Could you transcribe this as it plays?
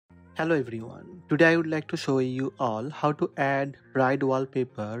Hello everyone, today I would like to show you all how to add bright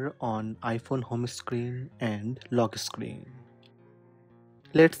wallpaper on iPhone home screen and lock screen.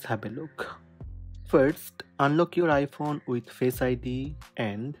 Let's have a look. First, unlock your iPhone with Face ID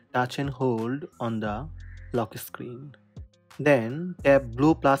and touch and hold on the lock screen. Then tap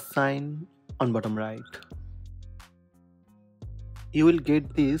blue plus sign on bottom right. You will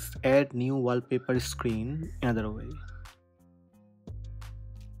get this add new wallpaper screen another way.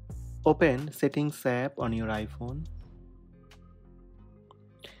 Open Settings app on your iPhone.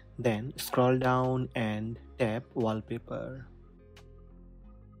 Then scroll down and tap Wallpaper.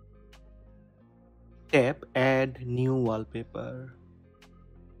 Tap Add New Wallpaper.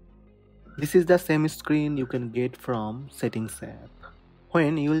 This is the same screen you can get from Settings app.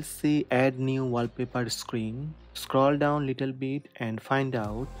 When you will see Add New Wallpaper screen, scroll down little bit and find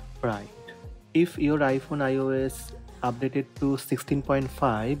out Bright. If your iPhone iOS updated to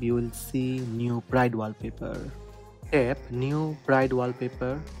 16.5, you will see new bright wallpaper. Tap New Bright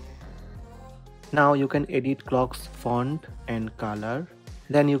Wallpaper. Now you can edit clock's font and color.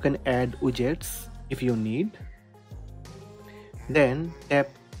 Then you can add widgets if you need. Then tap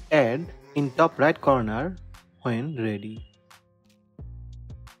Add in top right corner when ready.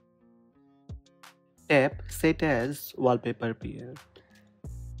 Tap Set as Wallpaper Pair.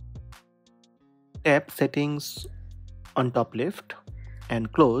 Tap Settings on top left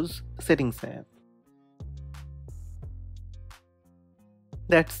and close Settings app.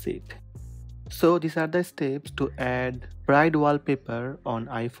 That's it. So these are the steps to add bright wallpaper on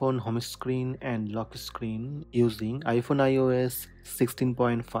iPhone home screen and lock screen using iPhone iOS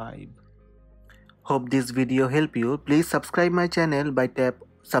 16.5. Hope this video helped you. Please subscribe my channel by tap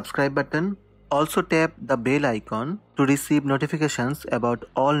subscribe button. Also tap the bell icon to receive notifications about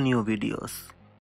all new videos.